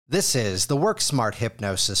This is the Work Smart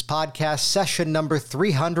Hypnosis Podcast, session number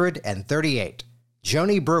 338.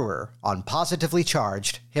 Joni Brewer on Positively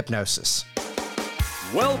Charged Hypnosis.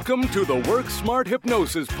 Welcome to the Work Smart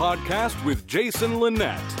Hypnosis Podcast with Jason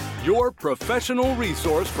Linett, your professional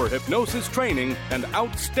resource for hypnosis training and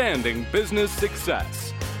outstanding business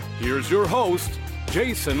success. Here's your host,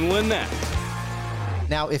 Jason Linett.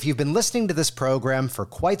 Now, if you've been listening to this program for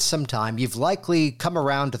quite some time, you've likely come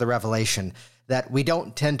around to the revelation that we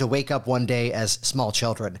don't tend to wake up one day as small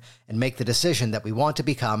children and make the decision that we want to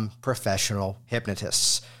become professional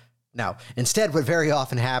hypnotists. Now, instead, what very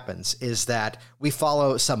often happens is that we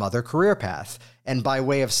follow some other career path, and by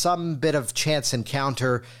way of some bit of chance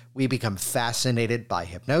encounter, we become fascinated by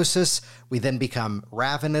hypnosis. We then become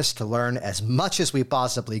ravenous to learn as much as we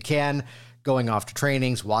possibly can, going off to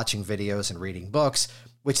trainings, watching videos, and reading books,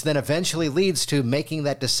 which then eventually leads to making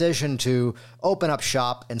that decision to open up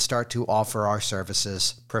shop and start to offer our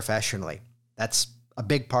services professionally. That's a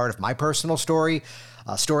big part of my personal story,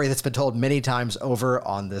 a story that's been told many times over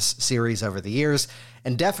on this series over the years,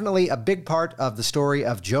 and definitely a big part of the story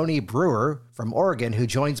of Joni Brewer from Oregon, who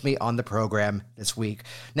joins me on the program this week.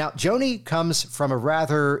 Now, Joni comes from a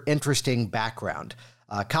rather interesting background,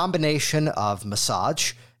 a combination of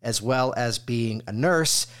massage as well as being a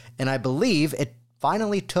nurse, and I believe it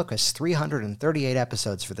finally took us 338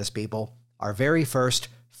 episodes for this, people, our very first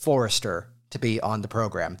forester to be on the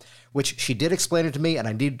program, which she did explain it to me, and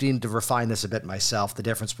I need to refine this a bit myself, the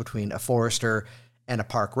difference between a forester and a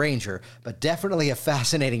park ranger, but definitely a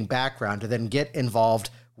fascinating background to then get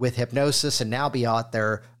involved with hypnosis and now be out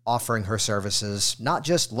there offering her services, not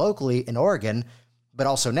just locally in Oregon, but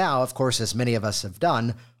also now, of course, as many of us have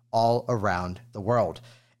done, all around the world.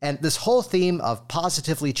 And this whole theme of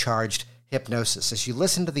positively charged hypnosis. As you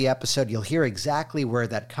listen to the episode, you'll hear exactly where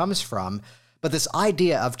that comes from. But this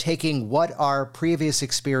idea of taking what our previous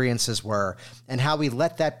experiences were and how we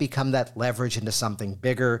let that become that leverage into something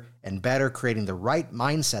bigger and better, creating the right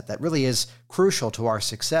mindset that really is crucial to our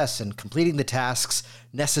success and completing the tasks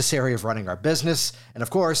necessary of running our business. And of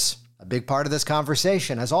course, a big part of this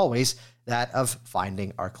conversation, as always, that of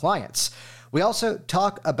finding our clients. We also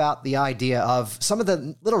talk about the idea of some of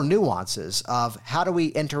the little nuances of how do we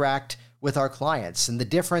interact with our clients and the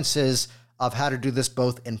differences of how to do this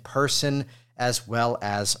both in person as well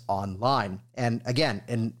as online. And again,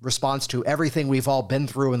 in response to everything we've all been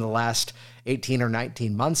through in the last 18 or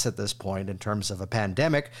 19 months at this point in terms of a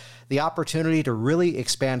pandemic, the opportunity to really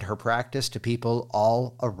expand her practice to people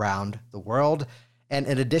all around the world. And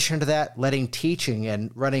in addition to that, letting teaching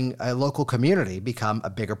and running a local community become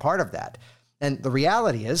a bigger part of that. And the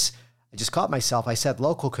reality is, I just caught myself, I said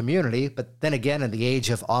local community, but then again, in the age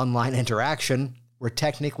of online interaction, we're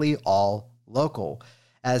technically all local,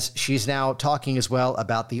 as she's now talking as well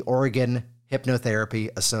about the Oregon Hypnotherapy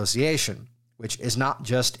Association, which is not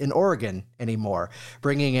just in Oregon anymore,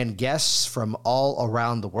 bringing in guests from all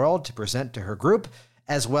around the world to present to her group,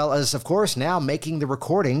 as well as, of course, now making the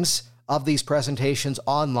recordings of these presentations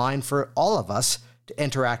online for all of us to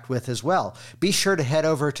interact with as well. Be sure to head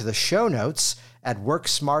over to the show notes at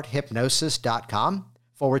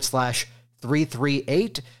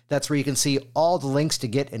worksmarthypnosis.com/338. That's where you can see all the links to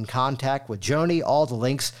get in contact with Joni, all the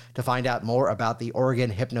links to find out more about the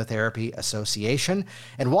Oregon Hypnotherapy Association.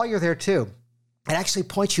 And while you're there too, it actually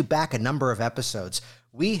points you back a number of episodes.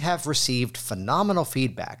 We have received phenomenal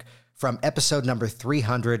feedback from episode number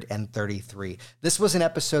 333. This was an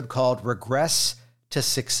episode called Regress to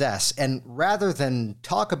Success. And rather than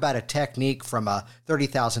talk about a technique from a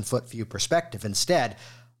 30,000-foot view perspective, instead,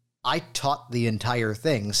 I taught the entire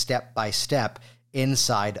thing step by step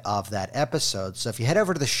inside of that episode. So if you head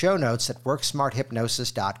over to the show notes at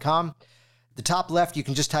worksmarthypnosis.com, the top left, you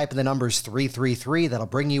can just type in the numbers 333. That'll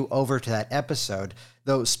bring you over to that episode.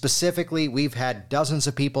 Though specifically, we've had dozens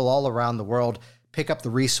of people all around the world pick up the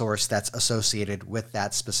resource that's associated with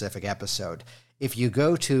that specific episode. If you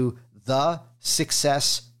go to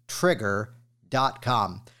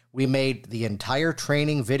thesuccesstrigger.com, we made the entire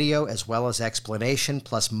training video as well as explanation,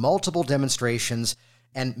 plus multiple demonstrations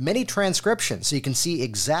and many transcriptions, so you can see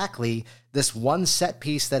exactly this one set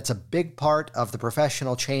piece that's a big part of the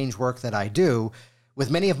professional change work that I do with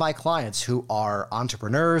many of my clients who are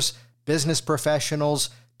entrepreneurs, business professionals,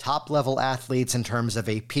 top-level athletes in terms of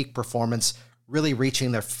a peak performance, really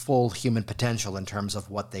reaching their full human potential in terms of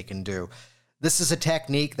what they can do. This is a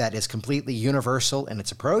technique that is completely universal in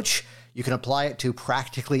its approach. You can apply it to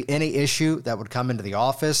practically any issue that would come into the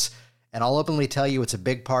office, and I'll openly tell you it's a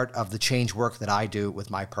big part of the change work that I do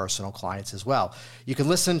with my personal clients as well. You can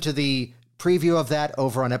listen to the preview of that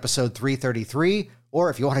over on episode 333. Or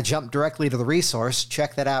if you want to jump directly to the resource,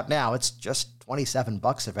 check that out now. It's just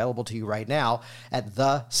 $27 available to you right now at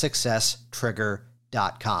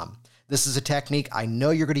thesuccesstrigger.com. This is a technique I know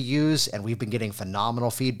you're going to use, and we've been getting phenomenal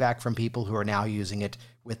feedback from people who are now using it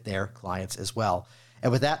with their clients as well.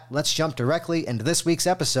 And with that, let's jump directly into this week's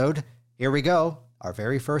episode. Here we go. Our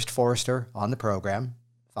very first Forester on the program.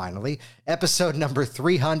 Finally, episode number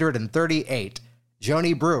 338,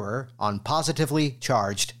 Joni Brewer on positively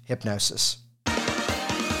charged hypnosis.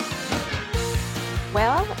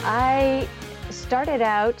 Well, I started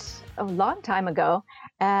out a long time ago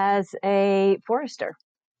as a Forester.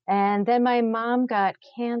 And then my mom got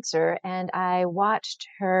cancer, and I watched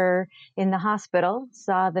her in the hospital,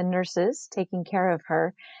 saw the nurses taking care of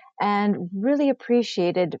her, and really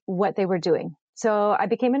appreciated what they were doing. So I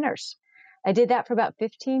became a nurse. I did that for about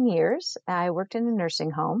 15 years. I worked in a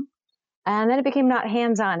nursing home, and then it became not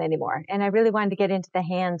hands-on anymore. And I really wanted to get into the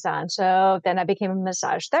hands-on. So then I became a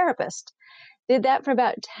massage therapist. Did that for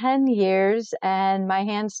about 10 years, and my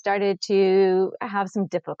hands started to have some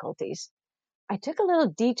difficulties. I took a little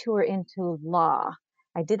detour into law.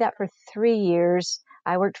 I did that for 3 years.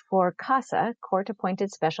 I worked for CASA, Court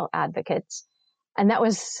Appointed Special Advocates, and that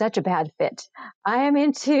was such a bad fit. I am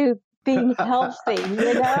into being healthy, and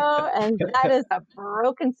that is a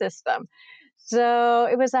broken system. So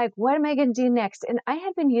it was like, what am I going to do next? And I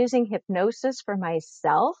had been using hypnosis for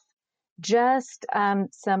myself, just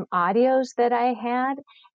some audios that I had,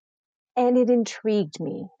 and it intrigued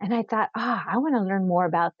me. And I thought, I want to learn more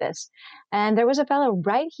about this. And there was a fellow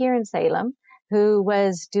right here in Salem who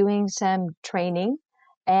was doing some training,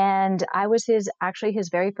 and I was his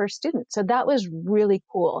very first student. So that was really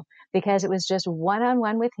cool because it was just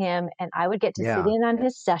one-on-one with him, and I would get to sit in on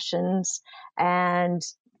his sessions and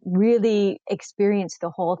really experience the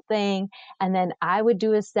whole thing. And then I would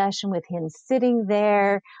do a session with him sitting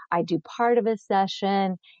there. I'd do part of a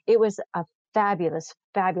session. It was a fabulous,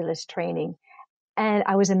 fabulous training. And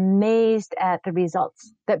I was amazed at the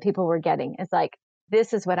results that people were getting. It's like,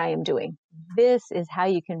 this is what I am doing. This is how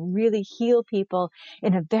you can really heal people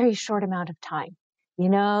in a very short amount of time.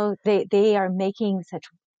 They are making such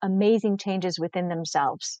amazing changes within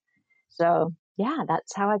themselves. So yeah,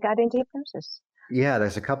 that's how I got into hypnosis. Yeah,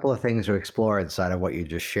 there's a couple of things to explore inside of what you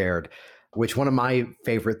just shared, which one of my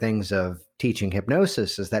favorite things of teaching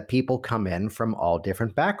hypnosis is that people come in from all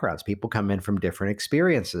different backgrounds. People come in from different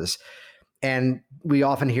experiences. And we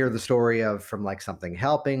often hear the story of from like something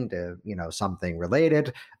helping to, something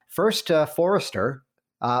related. First, Forester,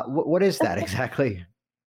 what is that exactly?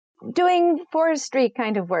 Doing forestry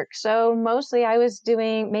kind of work. So mostly I was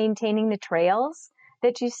maintaining the trails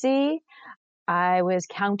that you see. I was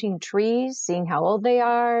counting trees, seeing how old they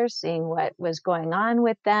are, seeing what was going on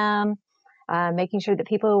with them, making sure that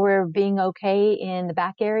people were being okay in the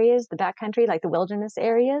back areas, the backcountry, like the wilderness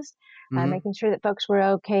areas, making sure that folks were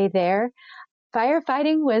okay there.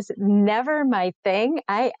 Firefighting was never my thing.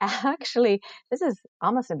 This is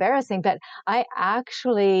almost embarrassing, but I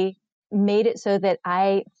actually made it so that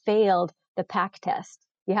I failed the PAC test.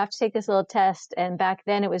 You have to take this little test, and back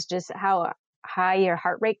then it was just how high your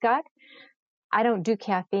heart rate got. I don't do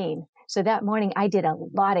caffeine. So that morning I did a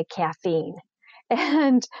lot of caffeine.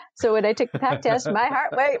 And so when I took the PAC test, my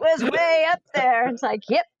heart rate was way up there. It's like,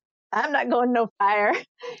 yep, I'm not going no fire.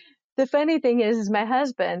 The funny thing is my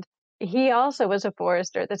husband, he also was a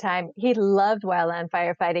forester at the time. He loved wildland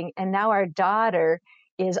firefighting. And now our daughter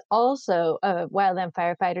is also a wildland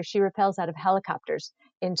firefighter. She rappels out of helicopters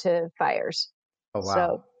into fires. Oh,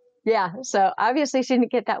 wow. So obviously she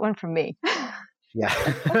didn't get that one from me. Yeah.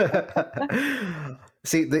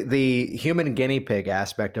 See, the human guinea pig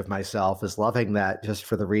aspect of myself is loving that just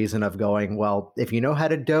for the reason of going, well, if you know how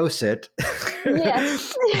to dose it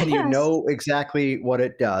yes. and you know exactly what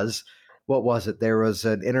it does. What was it? There was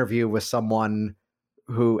an interview with someone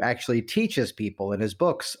who actually teaches people in his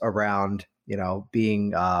books around,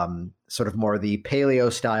 being sort of more the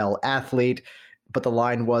paleo style athlete. But the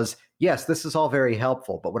line was, yes, this is all very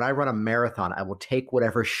helpful, but when I run a marathon, I will take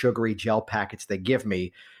whatever sugary gel packets they give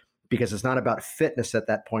me because it's not about fitness at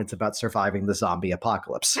that point. It's about surviving the zombie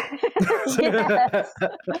apocalypse.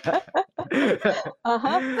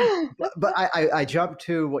 But I jumped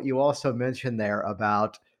to what you also mentioned there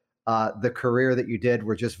about the career that you did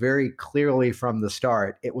were just very clearly from the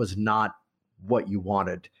start, it was not what you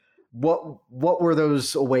wanted. What were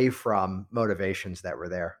those away from motivations that were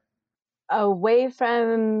there? Away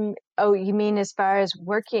from, you mean as far as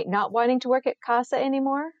working, not wanting to work at CASA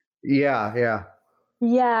anymore? Yeah.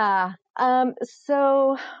 Yeah.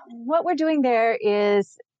 So what we're doing there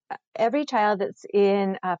is every child that's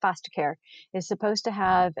in foster care is supposed to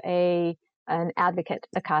have a an advocate,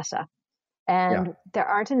 a CASA, and Yeah. there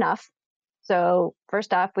aren't enough. So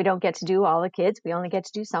first off, we don't get to do all the kids. We only get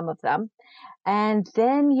to do some of them. And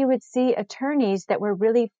then you would see attorneys that were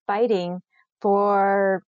really fighting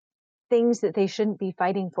for things that they shouldn't be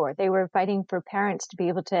fighting for. They were fighting for parents to be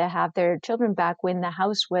able to have their children back when the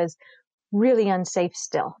house was really unsafe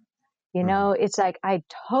still. Mhm. It's like, I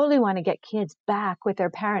totally want to get kids back with their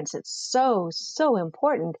parents. It's so, so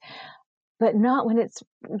important, but not when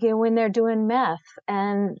when they're doing meth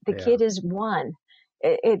and the Yeah. kid is one.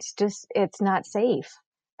 It's not safe.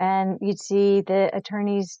 And you'd see the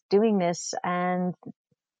attorneys doing this, and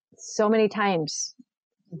so many times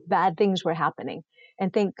bad things were happening.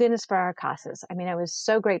 And thank goodness for our CASAs. I mean, I was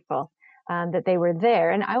so grateful that they were there.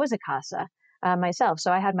 And I was a CASA myself.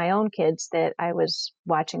 So I had my own kids that I was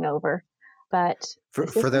watching over. But the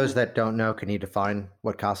For those system, that don't know, can you define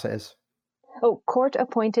what CASA is? court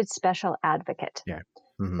appointed special advocate. Yeah.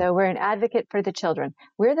 Hmm. So we're an advocate for the children.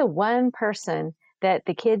 We're the one person that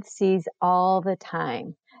the kid sees all the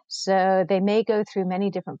time. So they may go through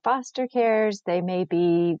many different foster cares. They may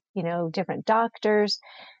be, different doctors.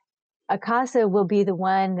 Akasa will be the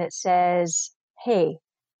one that says, hey,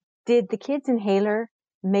 did the kid's inhaler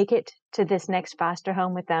make it to this next foster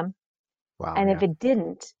home with them? Wow. And if Yeah. it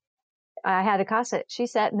didn't, I had Akasa. She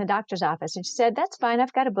sat in the doctor's office and she said, that's fine.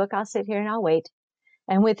 I've got a book. I'll sit here and I'll wait.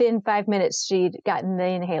 And within 5 minutes, she'd gotten the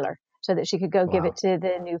inhaler so that she could go give it Wow. to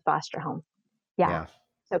the new foster home. Yeah. Yeah.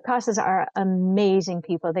 So CASAs are amazing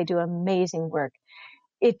people. They do amazing work.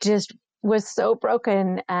 It just was so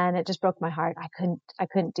broken, and it just broke my heart. I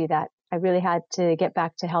couldn't do that. I really had to get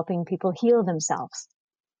back to helping people heal themselves.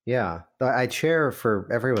 Yeah. I'd share for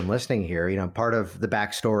everyone listening here, part of the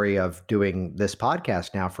backstory of doing this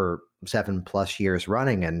podcast now for 7+ years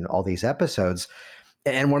running and all these episodes.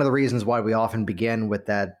 And one of the reasons why we often begin with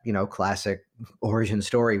that, classic origin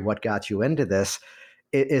story, what got you into this,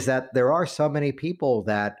 is that there are so many people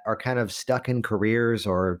that are kind of stuck in careers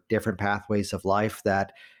or different pathways of life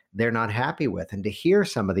that they're not happy with. And to hear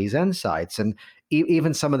some of these insights and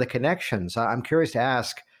even some of the connections, I'm curious to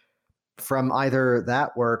ask from either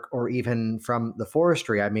that work or even from the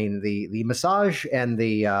forestry. I mean, the massage and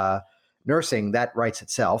the nursing, that writes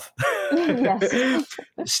itself. Yes.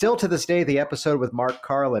 Still to this day, the episode with Mark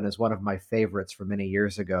Carlin is one of my favorites from many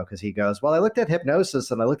years ago because he goes, well, I looked at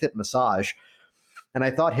hypnosis and I looked at massage and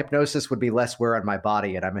I thought hypnosis would be less wear on my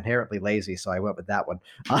body, and I'm inherently lazy, so I went with that one.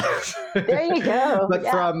 There you go. But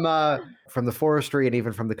Yeah. from the forestry and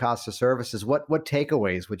even from the cost of services, what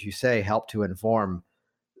takeaways would you say help to inform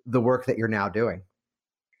the work that you're now doing?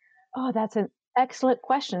 Oh, that's an excellent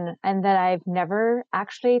question, and that I've never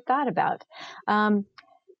actually thought about. Um,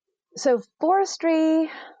 so forestry,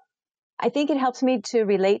 I think it helps me to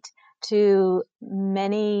relate to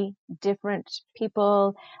many different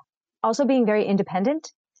people, also being very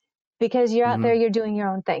independent, because you're out there, Hmm. you're doing your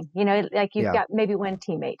own thing, like you've Yeah. got maybe one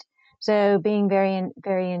teammate. So being very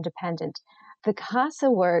independent. The CASA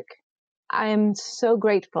work, I'm so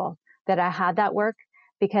grateful that I had that work,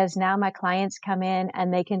 because now my clients come in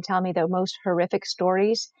and they can tell me the most horrific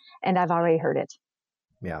stories, and I've already heard it,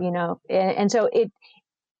 Yeah. and so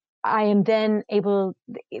I am then able,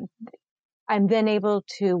 I'm then able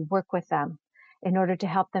to work with them in order to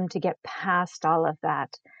help them to get past all of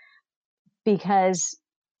that, because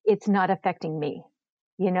it's not affecting me.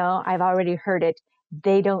 I've already heard it.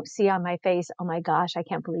 They don't see on my face, oh my gosh, I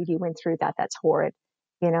can't believe you went through that. That's horrid.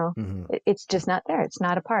 Hmm. It's just not there. It's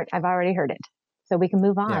not a part. I've already heard it. So we can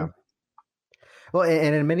move Yeah. on. Well,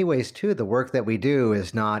 and in many ways too, the work that we do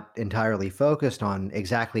is not entirely focused on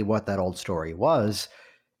exactly what that old story was.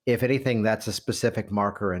 If anything, that's a specific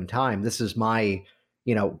marker in time. This is my,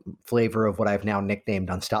 flavor of what I've now nicknamed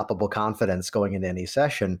unstoppable confidence going into any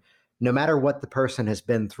session. No matter what the person has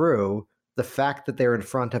been through, the fact that they're in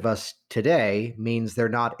front of us today means they're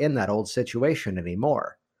not in that old situation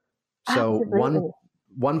anymore. So Absolutely.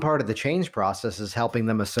 one part of the change process is helping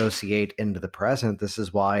them associate into the present. This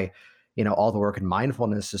is why, all the work in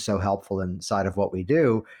mindfulness is so helpful inside of what we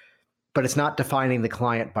do. But it's not defining the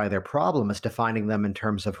client by their problem, it's defining them in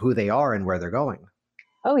terms of who they are and where they're going.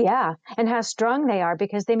 Oh, yeah. And how strong they are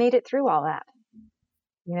because they made it through all that,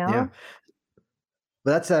 you Yeah. know?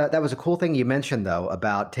 But that was a cool thing you mentioned though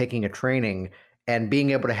about taking a training and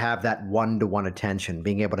being able to have that one-to-one attention,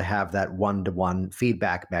 being able to have that one-to-one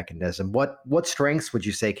feedback mechanism. What strengths would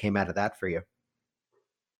you say came out of that for you?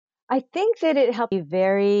 I think that it helped me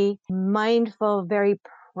very mindful, very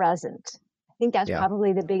present. I think that's Yeah.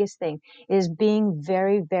 probably the biggest thing, is being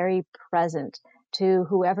very, very present to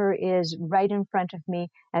whoever is right in front of me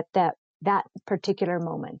at that particular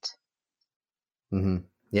moment. Hmm.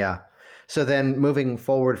 Yeah. So then moving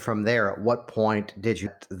forward from there, at what point did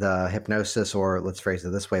you the hypnosis, or let's phrase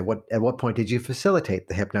it this way, at what point did you facilitate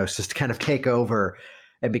the hypnosis to kind of take over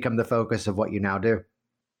and become the focus of what you now do?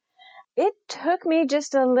 It took me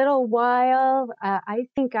just a little while. I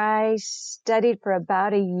think I studied for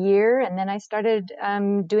about a year and then I started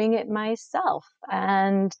doing it myself.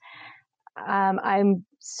 And I'm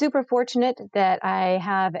super fortunate that I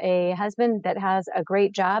have a husband that has a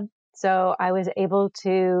great job. So I was able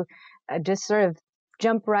to just sort of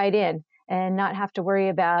jump right in and not have to worry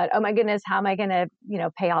about, oh my goodness, how am I going to,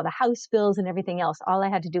 pay all the house bills and everything else? All I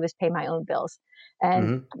had to do was pay my own bills.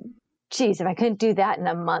 And Hmm. geez, if I couldn't do that in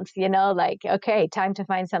a month, like, okay, time to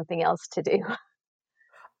find something else to do.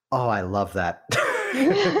 Oh, I love that.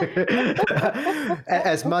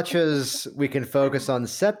 As much as we can focus on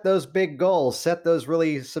set those big goals, set those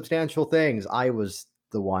really substantial things, I was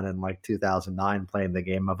the one in like 2009 playing the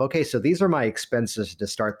game of, okay, so these are my expenses to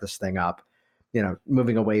start this thing up.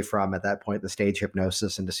 Moving away from at that point the stage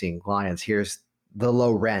hypnosis into seeing clients. Here's the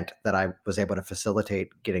low rent that I was able to facilitate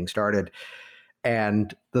getting started.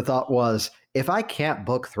 And the thought was, if I can't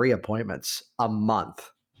book 3 appointments a month,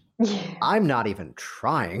 I'm not even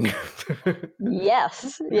trying.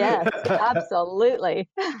 Yes, yes, absolutely.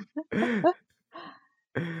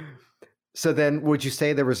 So then would you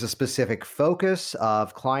say there was a specific focus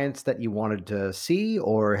of clients that you wanted to see,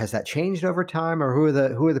 or has that changed over time, or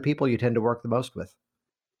who are the people you tend to work the most with?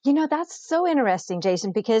 That's so interesting,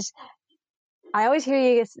 Jason, because I always hear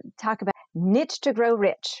you talk about niche to grow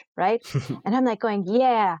rich, right? And I'm like going,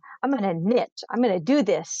 yeah, I'm going to niche. I'm going to do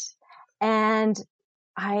this. And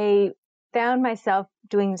I found myself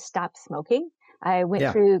doing stop smoking. I went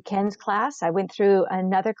Yeah. through Ken's class. I went through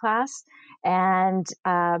another class and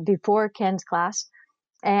before Ken's class.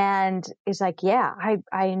 And it's like, yeah,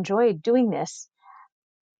 I enjoyed doing this.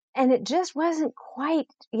 And it just wasn't quite,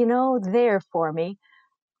 there for me.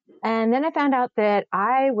 And then I found out that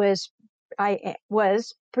I was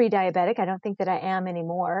pre-diabetic. I don't think that I am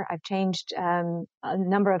anymore. I've changed a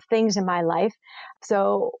number of things in my life.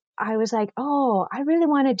 So I was like, oh, I really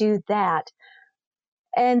want to do that.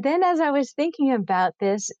 And then as I was thinking about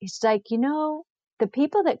this, it's like, the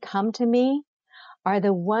people that come to me are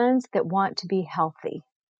the ones that want to be healthy.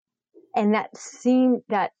 And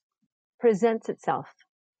that presents itself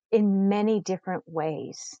in many different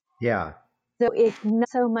ways. Yeah. So it's not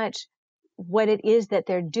so much what it is that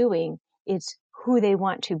they're doing, it's who they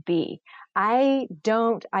want to be. I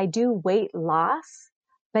do weight loss,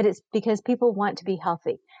 but it's because people want to be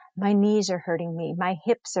healthy. My knees are hurting me. My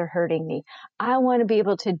hips are hurting me. I want to be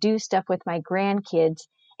able to do stuff with my grandkids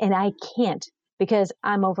and I can't because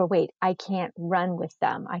I'm overweight. I can't run with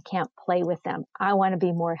them. I can't play with them. I want to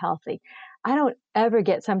be more healthy. I don't ever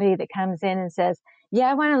get somebody that comes in and says,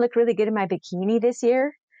 yeah, I want to look really good in my bikini this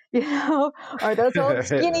year. Or those old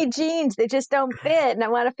skinny jeans that just don't fit and I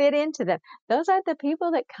want to fit into them. Those are the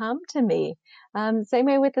people that come to me. Same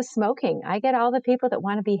way with the smoking. I get all the people that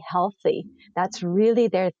want to be healthy. That's really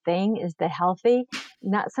their thing, is the healthy,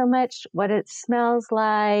 not so much what it smells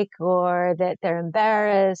like or that they're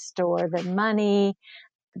embarrassed or the money.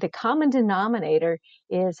 The common denominator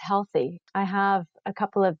is healthy. I have a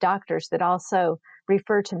couple of doctors that also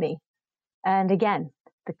refer to me. And again,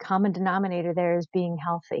 the common denominator there is being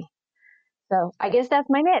healthy. So I guess that's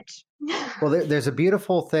my niche. Well, there's a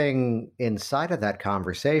beautiful thing inside of that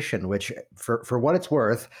conversation, which, for what it's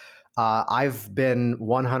worth, I've been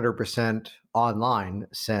 100% online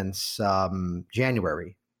since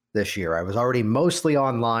January this year. I was already mostly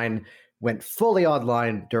online, went fully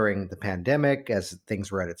online during the pandemic as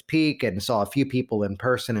things were at its peak, and saw a few people in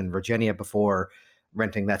person in Virginia before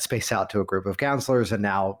renting that space out to a group of counselors, and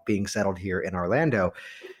now being settled here in Orlando.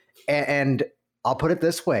 And I'll put it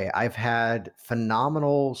this way, I've had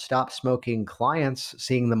phenomenal stop smoking clients,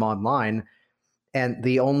 seeing them online. And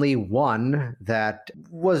the only one that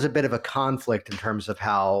was a bit of a conflict in terms of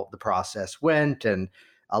how the process went, and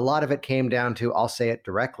a lot of it came down to, I'll say it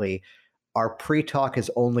directly, our pre-talk is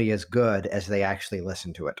only as good as they actually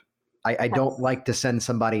listen to it. I don't Yes. like to send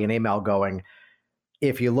somebody an email going,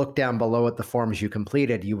 if you look down below at the forms you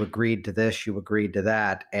completed, you agreed to this, you agreed to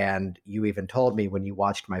that, and you even told me when you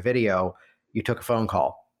watched my video, you took a phone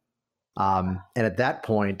call. And at that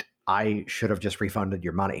point, I should have just refunded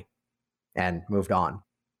your money and moved on.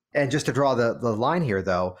 And just to draw the line here,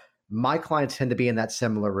 though, my clients tend to be in that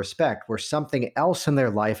similar respect where something else in their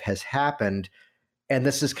life has happened. And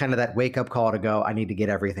this is kind of that wake up call to go, I need to get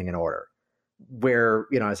everything in order. Where,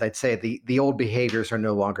 as I'd say, the old behaviors are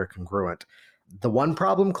no longer congruent. The one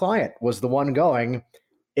problem client was the one going,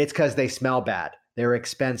 it's because they smell bad, they're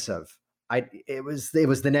expensive. It was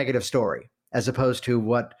the negative story, as opposed to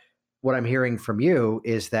what what I'm hearing from you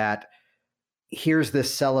is that here's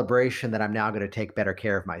this celebration that I'm now going to take better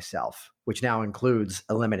care of myself, which now includes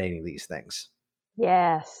eliminating these things.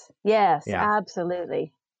 Yes. Yes, Yeah.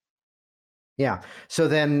 absolutely. Yeah. So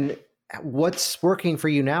then what's working for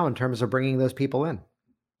you now in terms of bringing those people in?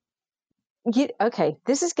 Okay,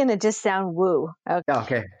 this is going to just sound woo. Okay.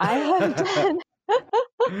 Okay. I have done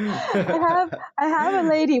I have a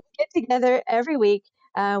lady, we get together every week.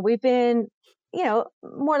 We've been,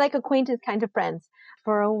 more like acquaintance kind of friends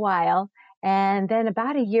for a while. And then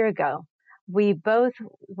about a year ago, we both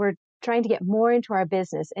were trying to get more into our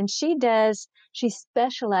business. And she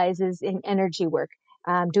specializes in energy work,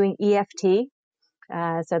 doing EFT.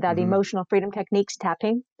 So that Mhm. emotional freedom techniques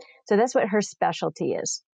tapping. So that's what her specialty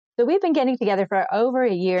is. So we've been getting together for over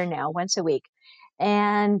a year now, once a week.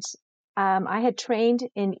 And I had trained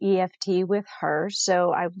in EFT with her,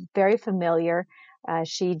 so I'm very familiar.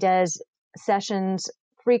 She does sessions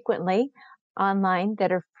frequently online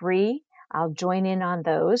that are free. I'll join in on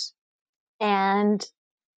those. And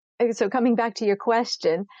so coming back to your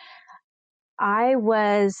question, I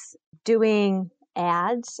was doing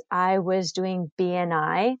ads, I was doing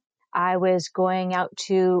BNI, I was going out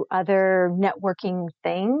to other networking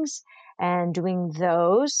things and doing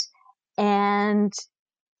those. And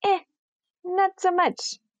not so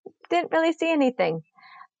much. Didn't really see anything.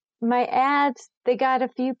 My ads, they got a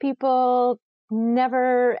few people,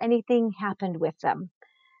 never anything happened with them.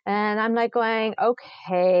 And I'm like going,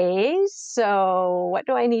 okay, so what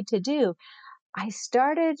do I need to do?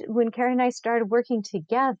 When Karen and I started working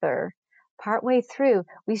together, partway through,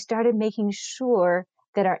 we started making sure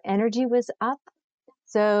that our energy was up.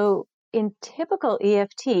 So in typical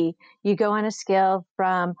EFT, you go on a scale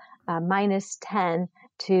from -10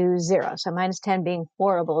 to 0. So -10 being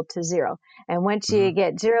horrible to 0. And once you Mhm.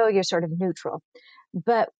 get 0, you're sort of neutral.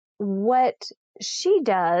 But what she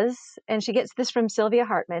does, and she gets this from Sylvia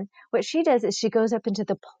Hartman, what she does is she goes up into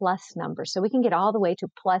the plus number. So we can get all the way to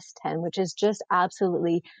 +10, which is just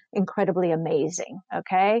absolutely incredibly amazing.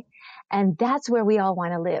 Okay. And that's where we all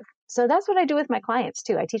want to live. So that's what I do with my clients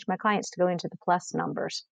too. I teach my clients to go into the plus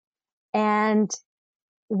numbers. And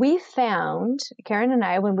we found, Karen and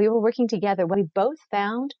I, when we were working together, what we both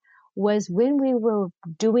found was when we were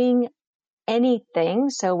doing anything,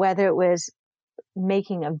 so whether it was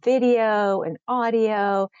making a video, an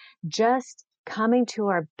audio, just coming to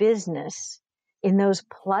our business in those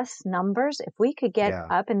plus numbers, if we could get Yeah.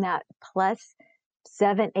 up in that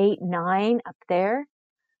 +7, 8, 9 up there,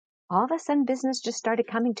 all of a sudden business just started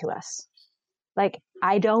coming to us. Like,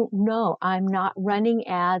 I don't know. I'm not running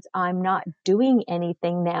ads. I'm not doing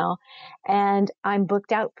anything now. And I'm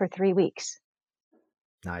booked out for 3 weeks.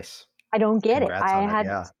 Nice. I don't get it. Congrats on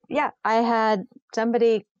that. Yeah. I had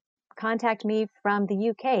somebody contact me from the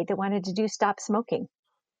UK that wanted to do stop smoking.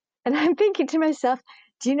 And I'm thinking to myself,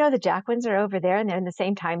 do you know the Jacquins are over there and they're in the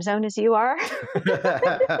same time zone as you are?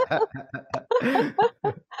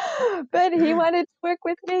 But he wanted to work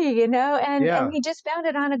with me, and Yeah. he just found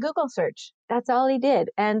it on a Google search. That's all he did.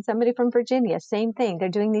 And somebody from Virginia, same thing. They're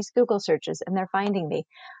doing these Google searches and they're finding me.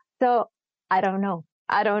 So I don't know.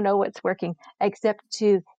 I don't know what's working except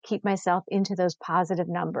to keep myself into those positive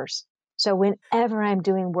numbers. So whenever I'm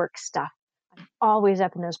doing work stuff, I'm always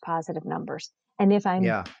up in those positive numbers. And if I'm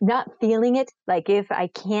Yeah. not feeling it, like if I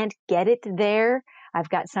can't get it there, I've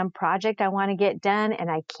got some project I want to get done and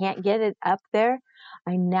I can't get it up there,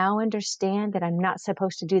 I now understand that I'm not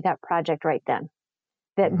supposed to do that project right then.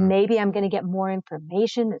 That Mhm. maybe I'm going to get more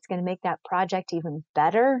information that's going to make that project even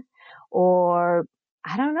better. Or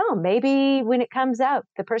I don't know, maybe when it comes out,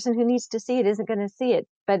 the person who needs to see it isn't going to see it.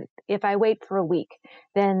 But if I wait for a week,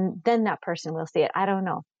 then that person will see it. I don't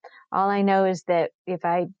know. All I know is that if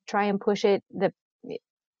I try and push it,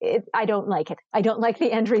 I don't like it. I don't like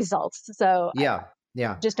the end results. So I Yeah.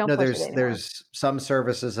 Yeah. just don't No, push it anymore. there's some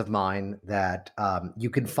services of mine that you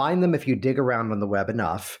can find them if you dig around on the web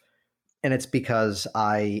enough. And it's because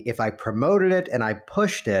if I promoted it and I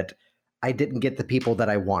pushed it, I didn't get the people that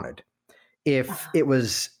I wanted. If it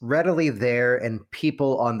was readily there and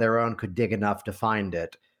people on their own could dig enough to find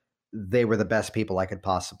it, they were the best people I could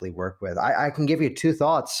possibly work with. I can give you two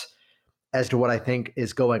thoughts as to what I think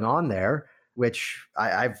is going on there, which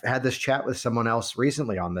I've had this chat with someone else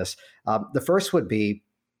recently on this. The first would be,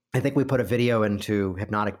 I think we put a video into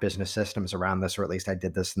Hypnotic Business Systems around this, or at least I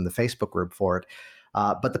did this in the Facebook group for it.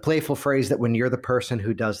 But the playful phrase that when you're the person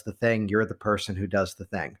who does the thing, you're the person who does the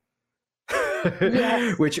thing.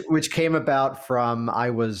 Yes. which came about from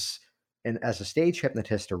as a stage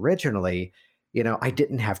hypnotist originally, I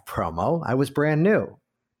didn't have promo. I was brand new.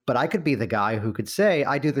 But I could be the guy who could say,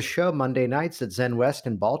 I do the show Monday nights at Zen West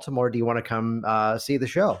in Baltimore. Do you want to come see the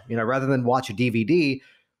show? Rather than watch a DVD,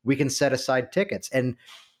 we can set aside tickets. And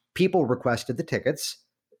people requested the tickets.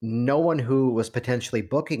 No one who was potentially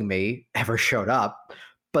booking me ever showed up,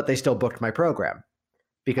 but they still booked my program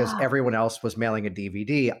because Wow. everyone else was mailing a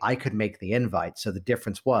DVD. I could make the invite. So the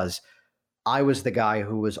difference was I was the guy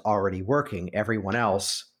who was already working. Everyone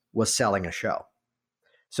else was selling a show.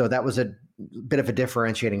 So that was a bit of a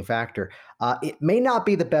differentiating factor. It may not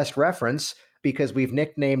be the best reference because we've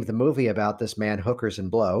nicknamed the movie about this man Hookers and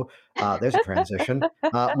Blow. There's a transition.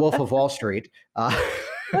 Wolf of Wall Street,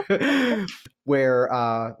 where,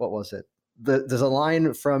 what was it? There's a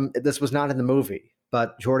line from, this was not in the movie,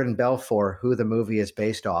 but Jordan Belfort, who the movie is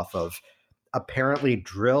based off of, apparently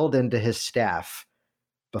drilled into his staff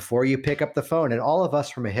before you pick up the phone. And all of us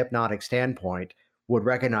from a hypnotic standpoint would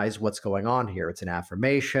recognize what's going on here. It's an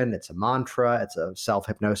affirmation, it's a mantra, it's a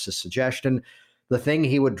self-hypnosis suggestion. The thing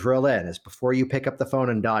he would drill in is before you pick up the phone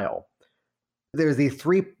and dial, there's these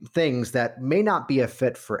three things that may not be a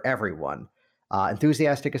fit for everyone.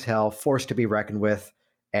 Enthusiastic as hell, forced to be reckoned with,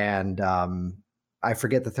 and I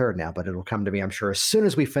forget the third now, but it'll come to me, I'm sure, as soon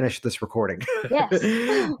as we finish this recording.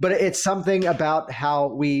 Yes. But it's something about how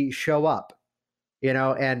we show up,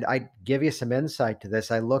 and I give you some insight to this.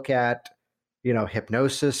 I look at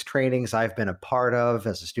hypnosis trainings I've been a part of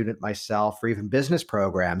as a student myself, or even business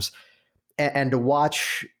programs, and to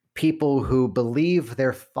watch people who believe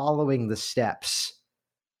they're following the steps,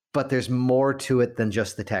 but there's more to it than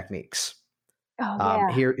just the techniques. Oh,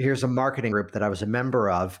 yeah. Here's a marketing group that I was a member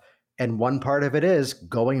of, and one part of it is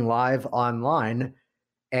going live online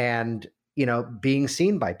and being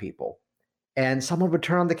seen by people. And someone would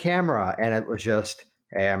turn on the camera, and it was just,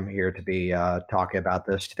 hey, I'm here to be talking about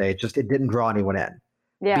this today. It didn't draw anyone in.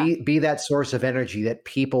 Yeah. Be that source of energy that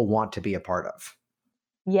people want to be a part of.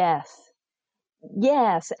 Yes.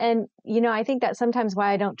 Yes. And, I think that's sometimes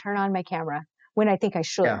why I don't turn on my camera when I think I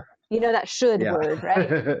should. Yeah. That should Yeah. word,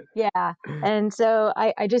 right? Yeah. And so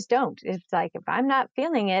I just don't. It's like, if I'm not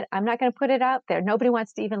feeling it, I'm not going to put it out there. Nobody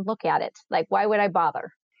wants to even look at it. Like, why would I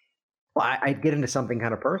bother? Well, I'd get into something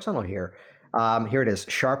kind of personal here. Here it is.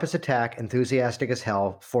 Sharp as a tack, enthusiastic as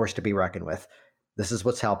hell, forced to be reckoned with. This is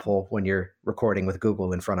what's helpful when you're recording with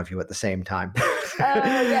Google in front of you at the same time.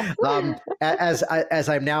 Yeah. As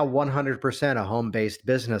I'm now 100% a home-based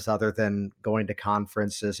business, other than going to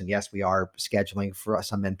conferences, and yes, we are scheduling for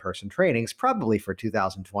some in-person trainings, probably for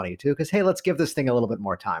 2022, because hey, let's give this thing a little bit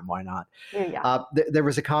more time. Why not? Yeah. There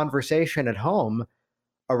was a conversation at home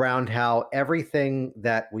around how everything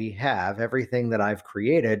that we have, everything that I've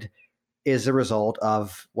created, is a result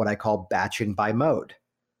of what I call batching by mode.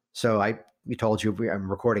 So we told you I'm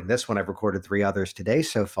recording this one. I've recorded 3 others today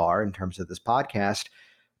so far in terms of this podcast,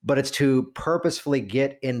 but it's to purposefully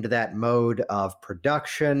get into that mode of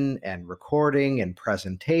production and recording and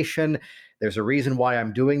presentation. There's a reason why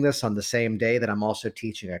I'm doing this on the same day that I'm also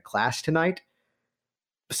teaching a class tonight.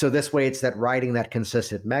 So this way it's that writing that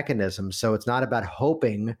consistent mechanism. So it's not about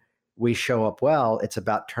hoping we show up well. It's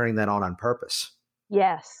about turning that on purpose.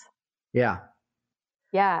 Yes. Yeah.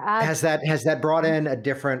 Yeah. Has that brought in a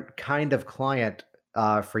different kind of client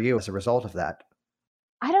for you as a result of that?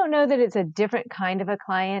 I don't know that it's a different kind of a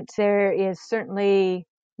client. There is certainly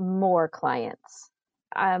more clients.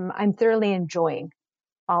 I'm thoroughly enjoying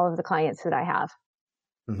all of the clients that I have.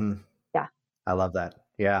 Mm-hmm. Yeah. I love that.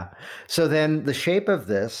 Yeah. So then the shape of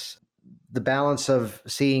this, the balance of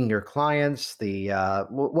seeing your clients,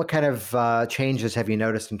 what kind of changes have you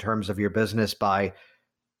noticed in terms of your business by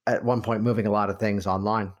at one point moving a lot of things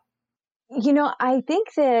online? I think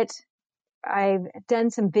that I've done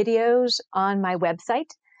some videos on my website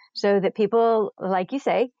so that people, like you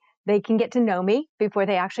say, they can get to know me before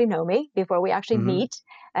they actually know me, before we actually Mm-hmm. meet.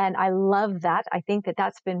 And I love that. I think that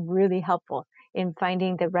that's been really helpful in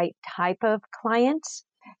finding the right type of clients.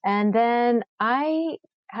 And then I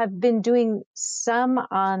have been doing some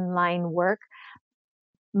online work.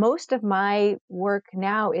 Most of my work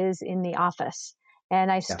now is in the office. And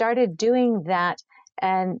I Yeah. started doing that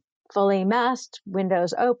and fully masked,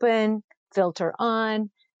 windows open, filter on.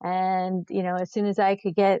 And, as soon as I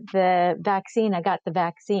could get the vaccine, I got the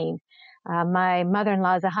vaccine. My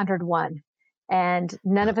mother-in-law is 101, and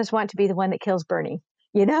none of us want to be the one that kills Bernie,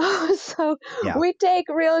 so Yeah. we take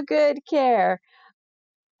real good care.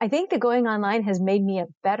 I think that going online has made me a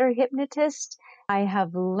better hypnotist. I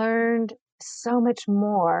have learned so much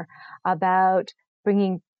more about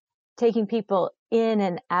taking people in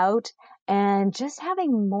and out and just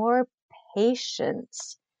having more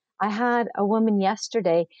patience. I had a woman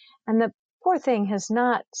yesterday, and the poor thing has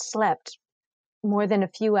not slept more than a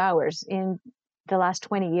few hours in the last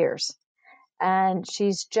 20 years. And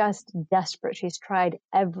she's just desperate. She's tried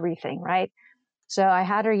everything, right? So I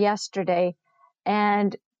had her yesterday,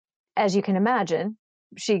 and as you can imagine,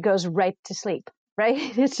 she goes right to sleep,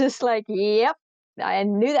 right? It's just like, yep, I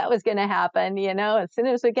knew that was going to happen. As soon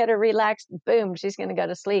as we get her relaxed, boom, she's going to go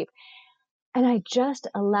to sleep. And I just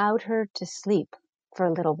allowed her to sleep for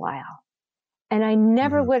a little while. And I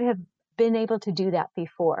never would have been able to do that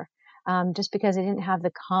before, just because I didn't have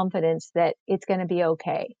the confidence that it's going to be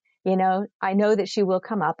okay. I know that she will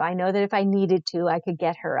come up. I know that if I needed to, I could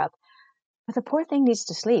get her up. But the poor thing needs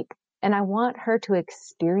to sleep. And I want her to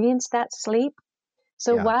experience that sleep.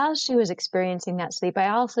 So while she was experiencing that sleep, I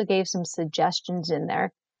also gave some suggestions in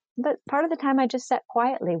there. But part of the time I just sat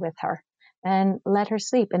quietly with her and let her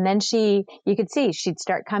sleep. And then you could see she'd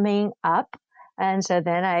start coming up. And so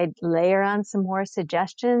then I'd layer on some more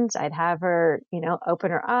suggestions. I'd have her, open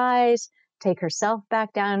her eyes, take herself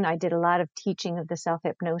back down. I did a lot of teaching of the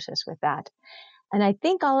self-hypnosis with that. And I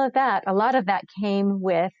think a lot of that came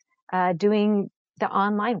with doing the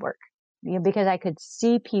online work, because I could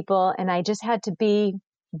see people and I just had to be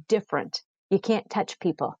different. You can't touch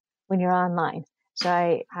people when you're online. So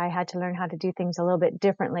I had to learn how to do things a little bit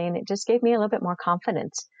differently. And it just gave me a little bit more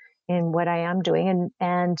confidence in what I am doing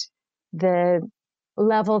and the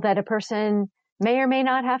level that a person may or may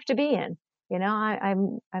not have to be in.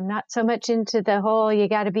 I'm not so much into the whole, you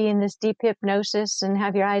got to be in this deep hypnosis and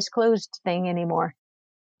have your eyes closed thing anymore.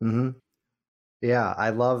 Mm-hmm. Yeah, I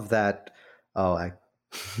love that.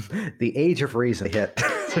 The age of reason hit.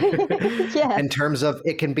 Yes. In terms of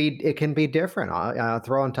it can be different. I'll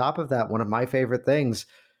throw on top of that, one of my favorite things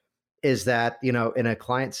is that, in a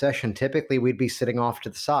client session, typically we'd be sitting off to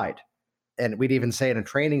the side. And we'd even say in a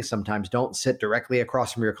training sometimes, don't sit directly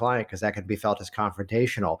across from your client because that could be felt as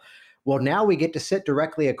confrontational. Well, now we get to sit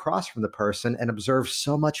directly across from the person and observe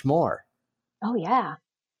so much more. Oh, yeah.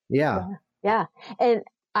 Yeah. Yeah. And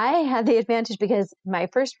I had the advantage because my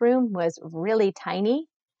first room was really tiny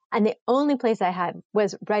and the only place I had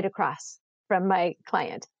was right across from my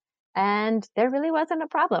client. And there really wasn't a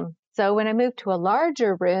problem. So when I moved to a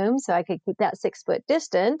larger room so I could keep that 6-foot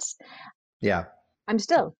distance, yeah, I'm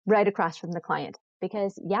still right across from the client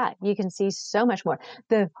because, you can see so much more.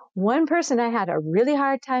 The one person I had a really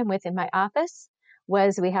hard time with in my office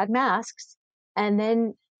was we had masks. And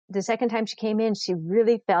then the second time she came in, she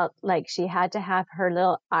really felt like she had to have her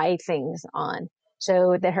little eye things on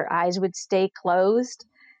so that her eyes would stay closed.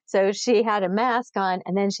 So she had a mask on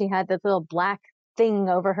and then she had this little black thing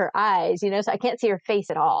over her eyes, so I can't see her face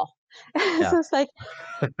at all. So it's like,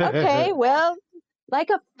 okay, well, like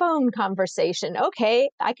a phone conversation. Okay,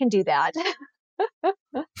 I can do that.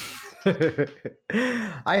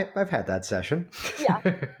 I've had that session. Yeah.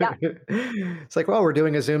 It's like, well, we're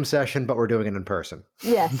doing a Zoom session, but we're doing it in person.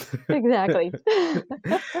 Yes, exactly.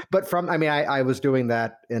 But I was doing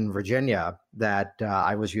that in Virginia, that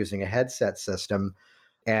I was using a headset system.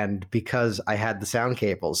 And because I had the sound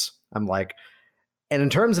cables, I'm like, and in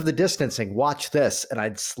terms of the distancing, watch this. And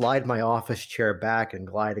I'd slide my office chair back and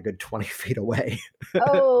glide a good 20 feet away.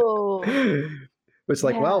 Oh. It's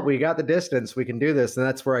like, well, we got the distance. We can do this. And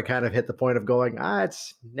that's where I kind of hit the point of going,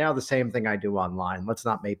 it's now the same thing I do online. Let's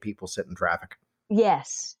not make people sit in traffic.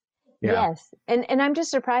 Yes. Yeah. Yes. And I'm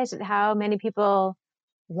just surprised at how many people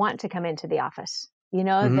want to come into the office.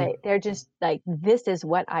 They're just like, this is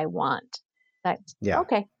what I want. Like,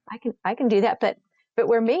 okay, I can do that. But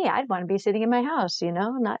where me, I'd want to be sitting in my house,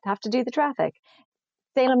 not have to do the traffic.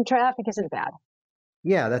 Salem traffic isn't bad.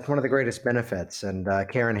 Yeah, that's one of the greatest benefits. And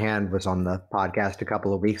Karen Hand was on the podcast a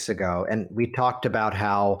couple of weeks ago, and we talked about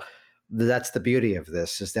how that's the beauty of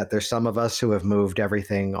this, is that there's some of us who have moved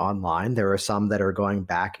everything online. There are some that are going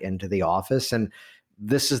back into the office. And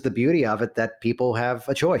this is the beauty of it, that people have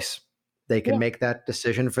a choice. They can make that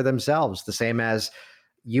decision for themselves, the same as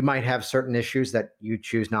you might have certain issues that you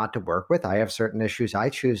choose not to work with. I have certain issues I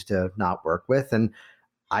choose to not work with. And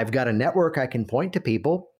I've got a network I can point to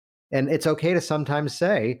people. And it's okay to sometimes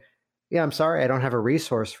say, yeah, I'm sorry, I don't have a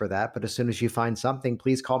resource for that. But as soon as you find something,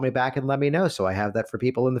 please call me back and let me know, so I have that for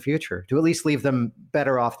people in the future, to at least leave them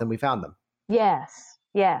better off than we found them. Yes.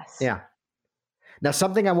 Yeah. Now,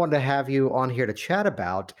 something I wanted to have you on here to chat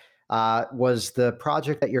about was the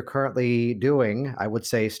project that you're currently doing, I would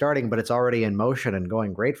say starting, but it's already in motion and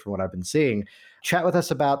going great from what I've been seeing. Chat with us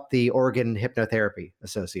about the Oregon Hypnotherapy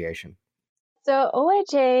Association. So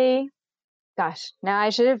OHA, gosh, now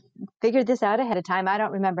I should have figured this out ahead of time. I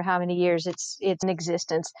don't remember how many years it's in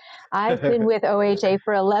existence. I've been with OHA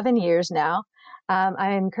for 11 years now.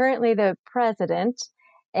 I am currently the president,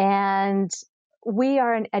 and we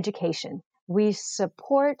are an education. We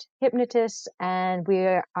support hypnotists and we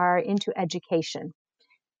are into education.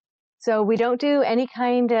 So we don't do any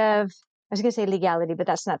kind of, I was going to say legality, but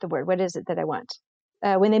that's not the word. What is it that I want?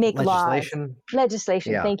 When they make Legislation.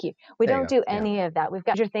 Legislation. Yeah. Thank you. We There you don't go. do Yeah. any of that. We've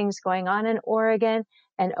got other things going on in Oregon,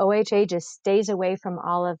 and OHA just stays away from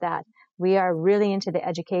all of that. We are really into the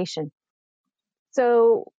education.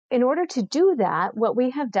 So in order to do that, what we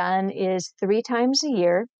have done is 3 times a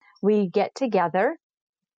year, we get together,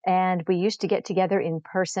 and we used to get together in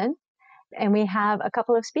person, and we have a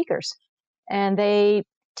couple of speakers, and they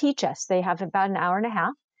teach us. They have about an hour and a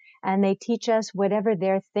half, and they teach us whatever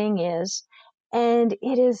their thing is. And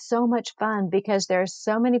it is so much fun because there's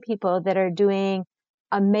so many people that are doing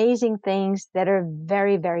amazing things that are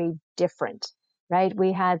very, very different, right?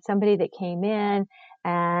 We had somebody that came in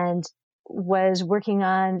and was working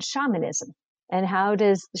on shamanism. And how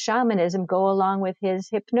does shamanism go along with his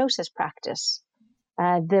hypnosis practice?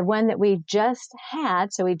 The one that we just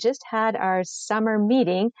had, so we just had our summer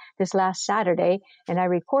meeting this last Saturday, and I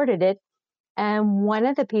recorded it. And one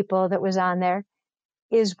of the people that was on there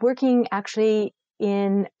is working actually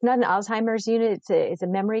in not an Alzheimer's unit, it's a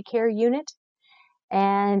memory care unit.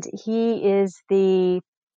 And he is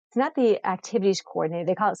it's not the activities coordinator,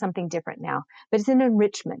 they call it something different now, but it's an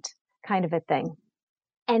enrichment kind of a thing.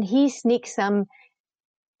 And he sneaks some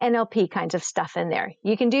NLP kinds of stuff in there.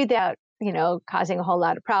 You can do that, causing a whole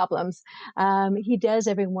lot of problems. He does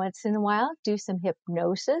every once in a while do some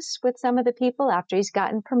hypnosis with some of the people after he's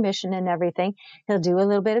gotten permission and everything. He'll do a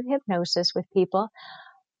little bit of hypnosis with people.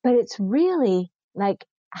 But it's really like,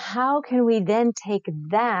 how can we then take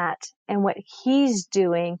that and what he's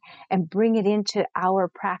doing and bring it into our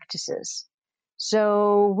practices?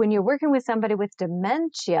 So when you're working with somebody with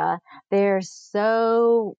dementia, they're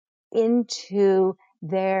so into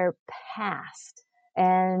their past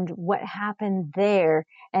and what happened there,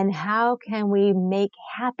 and how can we make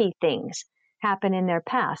happy things happen in their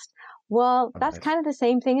past? Well, that's kind of the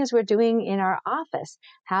same thing as we're doing in our office.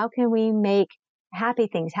 How can we make happy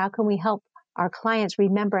things? How can we help our clients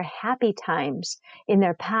remember happy times in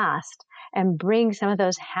their past and bring some of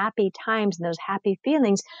those happy times and those happy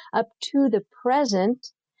feelings up to the present,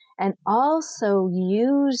 and also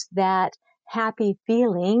use that happy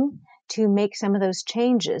feeling to make some of those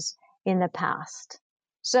changes in the past?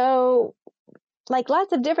 So like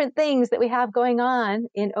lots of different things that we have going on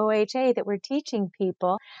in OHA that we're teaching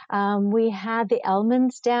people. We had the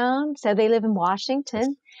Elmans down, so they live in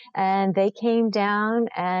Washington, and they came down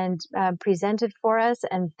and presented for us,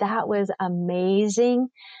 and that was amazing.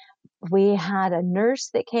 We had a nurse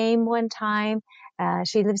that came one time.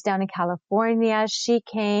 She lives down in California. She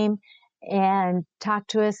came and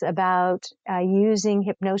talked to us about using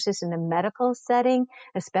hypnosis in a medical setting,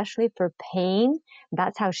 especially for pain.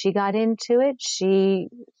 That's how she got into it. She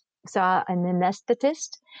saw an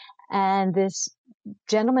anesthetist, and this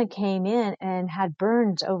gentleman came in and had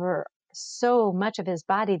burns over so much of his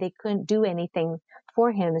body, they couldn't do anything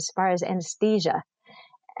for him as far as anesthesia.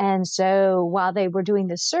 And so while they were doing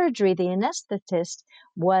the surgery, the anesthetist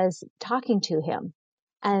was talking to him,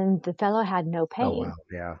 and the fellow had no pain. Oh, wow.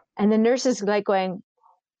 Yeah. And the nurse is like going,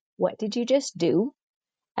 "What did you just do?"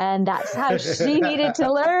 And that's how she needed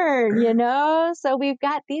to learn. So we've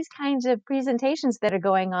got these kinds of presentations that are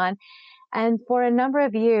going on. And for a number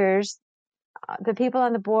of years, the people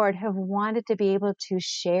on the board have wanted to be able to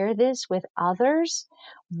share this with others.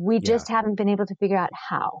 We just haven't been able to figure out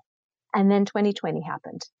how. And then 2020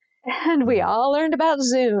 happened. And we all learned about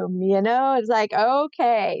Zoom, It's like,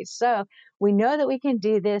 okay, so we know that we can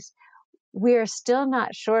do this. We're still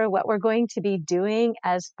not sure what we're going to be doing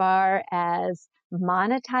as far as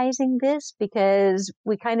monetizing this, because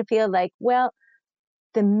we kind of feel like, well,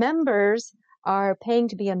 the members are paying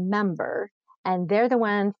to be a member, and they're the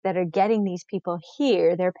ones that are getting these people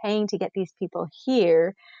here. They're paying to get these people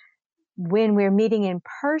here. When we're meeting in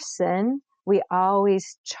person, we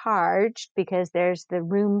always charged because there's the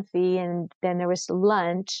room fee, and then there was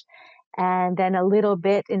lunch, and then a little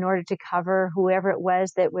bit in order to cover whoever it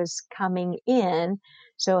was that was coming in.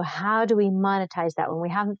 So how do we monetize that one? We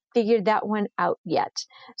haven't figured that one out yet.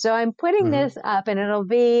 So I'm putting this up, and it'll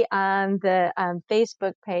be on the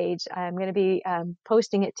Facebook page. I'm going to be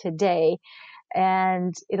posting it today,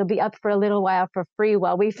 and it'll be up for a little while for free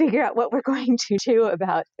while we figure out what we're going to do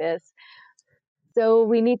about this. So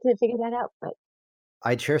we need to figure that out. But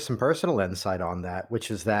I'd share some personal insight on that,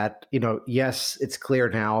 which is that, yes, it's clear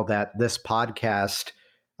now that this podcast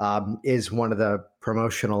is one of the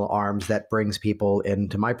promotional arms that brings people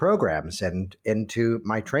into my programs and into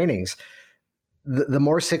my trainings. The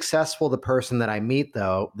more successful the person that I meet,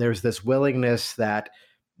 though, there's this willingness that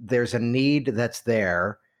there's a need that's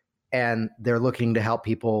there, and they're looking to help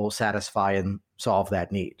people satisfy and solve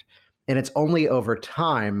that need. And it's only over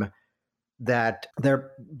time that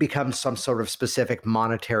there becomes some sort of specific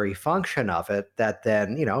monetary function of it that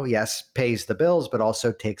then, yes, pays the bills, but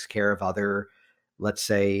also takes care of other, let's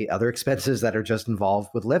say, other expenses that are just involved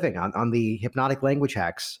with living. On the Hypnotic Language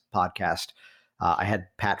Hacks podcast, I had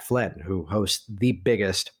Pat Flynn, who hosts the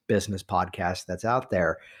biggest business podcast that's out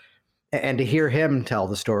there. And to hear him tell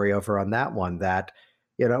the story over on that one that,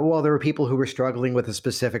 well, there were people who were struggling with a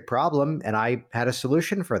specific problem, and I had a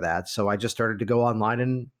solution for that. So I just started to go online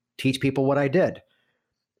and teach people what I did.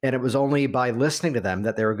 And it was only by listening to them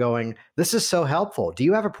that they were going, this is so helpful. Do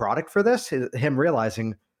you have a product for this? Him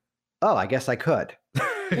realizing, oh, I guess I could.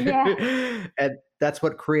 Yeah. And that's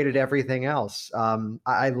what created everything else.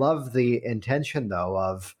 I love the intention, though,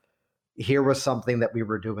 of here was something that we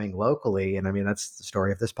were doing locally. And I mean, that's the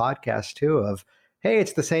story of this podcast, too, of, hey,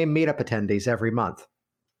 it's the same meetup attendees every month.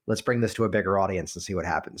 Let's bring this to a bigger audience and see what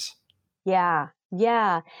happens. Yeah.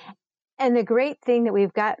 Yeah. And the great thing that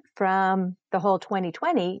we've got from the whole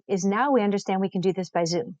 2020 is now we understand we can do this by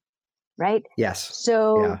Zoom, right? Yes.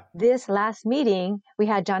 So This last meeting, we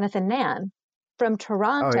had Jonathan Mann from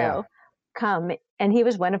Toronto come, and he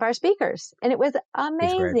was one of our speakers. And it was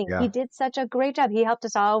amazing. He did such a great job. He helped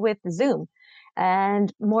us all with Zoom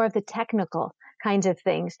and more of the technical kinds of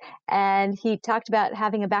things. And he talked about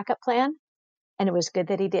having a backup plan. And it was good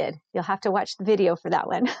that he did. You'll have to watch the video for that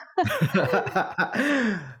one.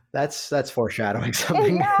 That's foreshadowing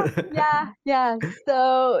something. Yeah.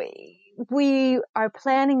 So we are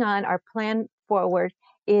planning on, our plan forward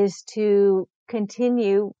is to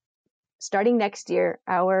continue starting next year.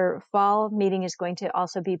 Our fall meeting is going to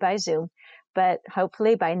also be by Zoom, but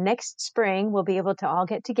hopefully by next spring, we'll be able to all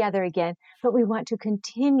get together again. But we want to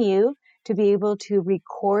continue to be able to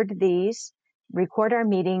record our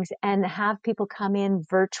meetings and have people come in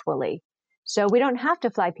virtually. So we don't have to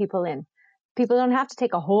fly people in. People don't have to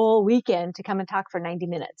take a whole weekend to come and talk for 90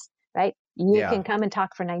 minutes, right? You can come and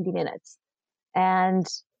talk for 90 minutes. And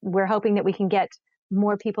we're hoping that we can get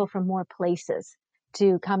more people from more places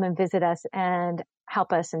to come and visit us and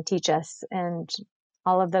help us and teach us and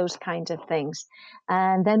all of those kinds of things.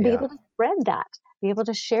 And then be able to spread that, be able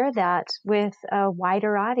to share that with a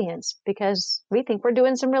wider audience, because we think we're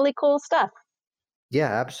doing some really cool stuff. Yeah,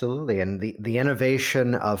 absolutely. And the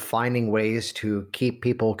innovation of finding ways to keep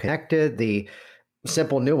people connected, the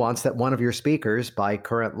simple nuance that one of your speakers, by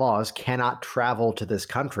current laws, cannot travel to this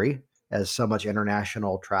country, as so much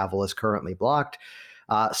international travel is currently blocked.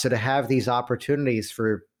 So to have these opportunities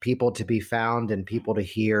for people to be found and people to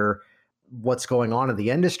hear what's going on in the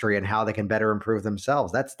industry and how they can better improve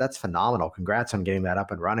themselves, that's phenomenal. Congrats on getting that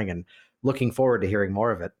up and running, and looking forward to hearing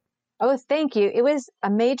more of it. Oh, thank you. It was a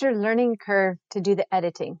major learning curve to do the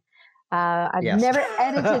editing. I've never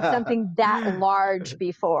edited something that large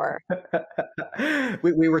before.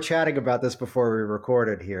 We were chatting about this before we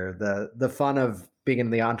recorded here. The fun of being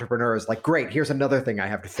the entrepreneur is like, great, here's another thing I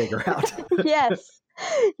have to figure out. Yes.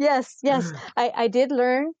 I did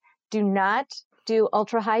learn, do not do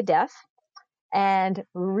ultra high def, and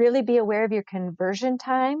really be aware of your conversion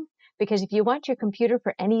time, because if you want your computer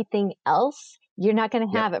for anything else, you're not going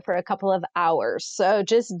to have it for a couple of hours. So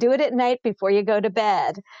just do it at night before you go to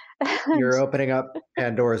bed. You're opening up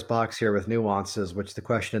Pandora's box here with nuances, which the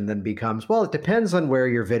question then becomes, well, it depends on where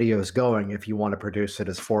your video is going. If you want to produce it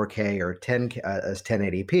as 4K or 10 as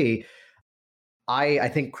 1080p, I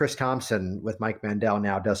think Chris Thompson with Mike Mandel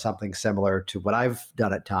now does something similar to what I've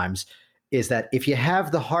done at times, is that if you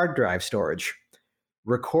have the hard drive storage,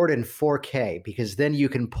 record in 4K, because then you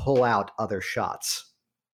can pull out other shots.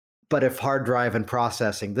 But if hard drive and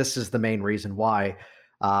processing, this is the main reason why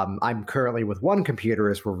I'm currently with one computer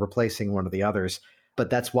as we're replacing one of the others. But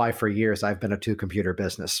that's why for years I've been a two-computer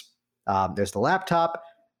business. There's the laptop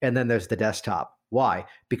and then there's the desktop. Why?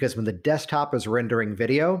 Because when the desktop is rendering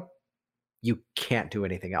video, you can't do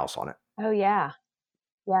anything else on it. Oh, yeah.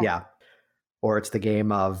 Yeah. Or it's the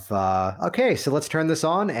game of, okay, so let's turn this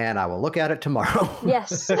on and I will look at it tomorrow.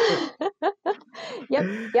 Yes.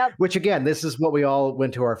 Yep. Which again, this is what we all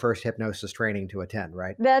went to our first hypnosis training to attend,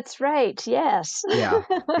 right? That's right. Yes. Yeah.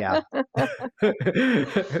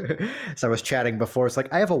 So I was chatting before. It's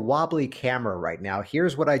like, I have a wobbly camera right now.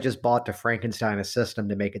 Here's what I just bought to Frankenstein a system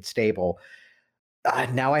to make it stable.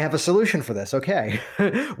 Now I have a solution for this. Okay.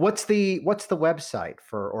 What's the website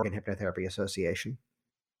for Oregon Hypnotherapy Association?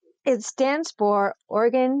 It stands for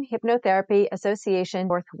Oregon Hypnotherapy Association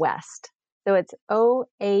Northwest. So it's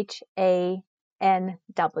OHANW.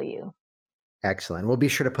 Excellent. We'll be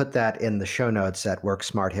sure to put that in the show notes at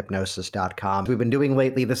worksmarthypnosis.com. We've been doing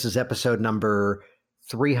lately, this is episode number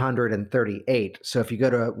 338. So if you go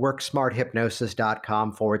to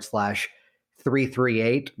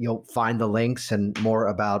worksmarthypnosis.com/338, you'll find the links and more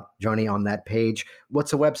about Joni on that page.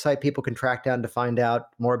 What's a website people can track down to find out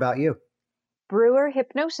more about you?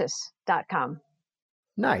 brewerhypnosis.com.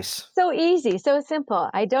 Nice. So easy, so simple.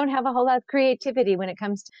 I don't have a whole lot of creativity when it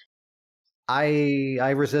comes to...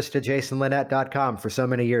 I resisted jasonlinett.com for so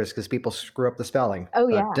many years because people screw up the spelling. Oh,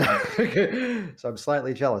 yeah. So I'm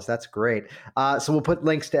slightly jealous. That's great. So we'll put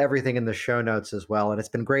links to everything in the show notes as well. And it's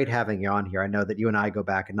been great having you on here. I know that you and I go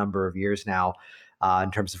back a number of years now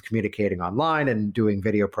in terms of communicating online and doing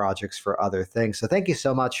video projects for other things. So thank you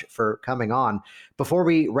so much for coming on. Before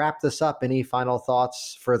we wrap this up, any final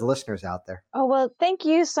thoughts for the listeners out there? Oh, well, thank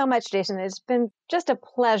you so much, Jason. It's been just a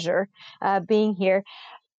pleasure being here.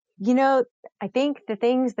 You know, I think the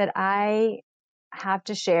things that I have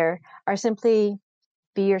to share are simply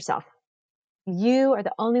be yourself. You are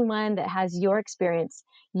the only one that has your experience.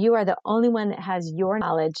 You are the only one that has your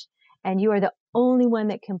knowledge, and you are the only one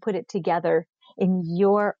that can put it together in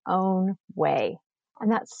your own way.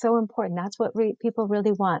 And that's so important. That's what people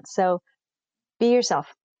really want. So be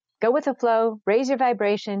yourself. Go with the flow, raise your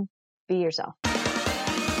vibration, be yourself.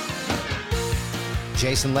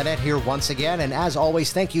 Jason Linett here once again, and as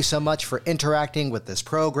always, thank you so much for interacting with this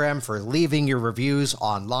program, for leaving your reviews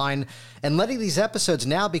online, and letting these episodes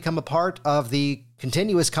now become a part of the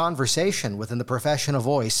continuous conversation within the professional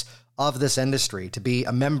voice of this industry, to be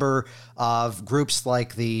a member of groups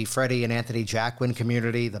like the Freddie and Anthony Jacquin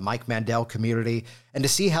community, the Mike Mandel community, and to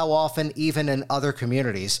see how often, even in other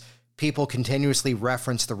communities, people continuously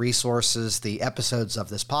reference the resources, the episodes of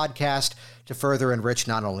this podcast to further enrich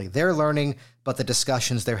not only their learning, but the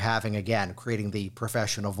discussions they're having, again, creating the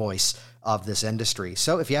professional voice of this industry.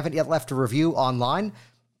 So if you haven't yet left a review online,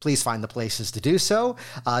 please find the places to do so.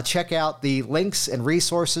 Check out the links and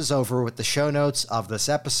resources over with the show notes of this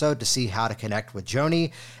episode to see how to connect with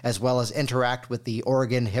Joni, as well as interact with the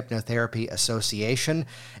Oregon Hypnotherapy Association.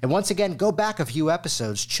 And once again, go back a few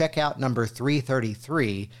episodes, check out number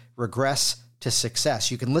 333, Regress to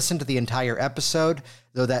Success. You can listen to the entire episode,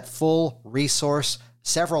 though that full resource,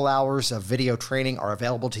 several hours of video training are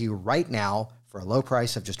available to you right now for a low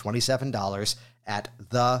price of just $27 at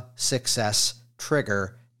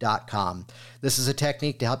thesuccesstrigger.com. This is a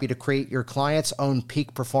technique to help you to create your client's own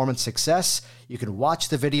peak performance success. You can watch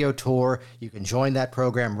the video tour. You can join that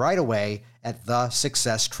program right away at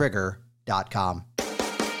thesuccesstrigger.com.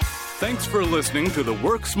 Thanks for listening to the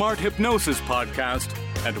Work Smart Hypnosis podcast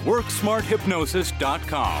at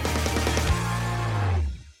WorkSmartHypnosis.com.